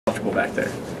comfortable back there.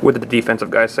 What did the defensive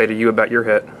guys say to you about your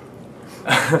hit?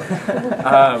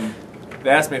 They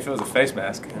asked me if it was a face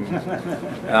mask, and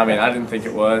I mean, I didn't think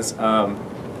it was.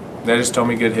 They just told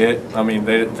me good hit. I mean,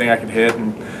 they didn't think I could hit,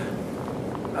 and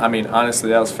I mean, honestly,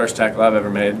 that was the first tackle I've ever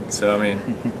made. So I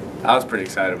mean, I was pretty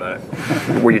excited about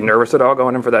it. Were you nervous at all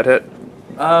going in for that hit?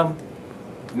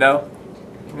 No.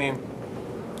 I mean,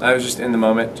 I was just in the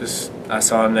moment. I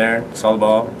saw him there, saw the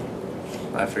ball.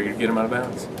 I figured get him out of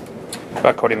bounds.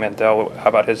 About Cody Mandell, how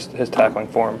about his tackling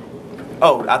form?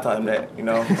 Oh, I taught him that, you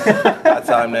know. I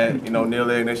taught him that, you know, kneel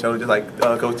leg, neck shoulder, just like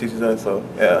Coach teaches us. So,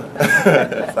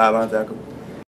 yeah, sideline tackle.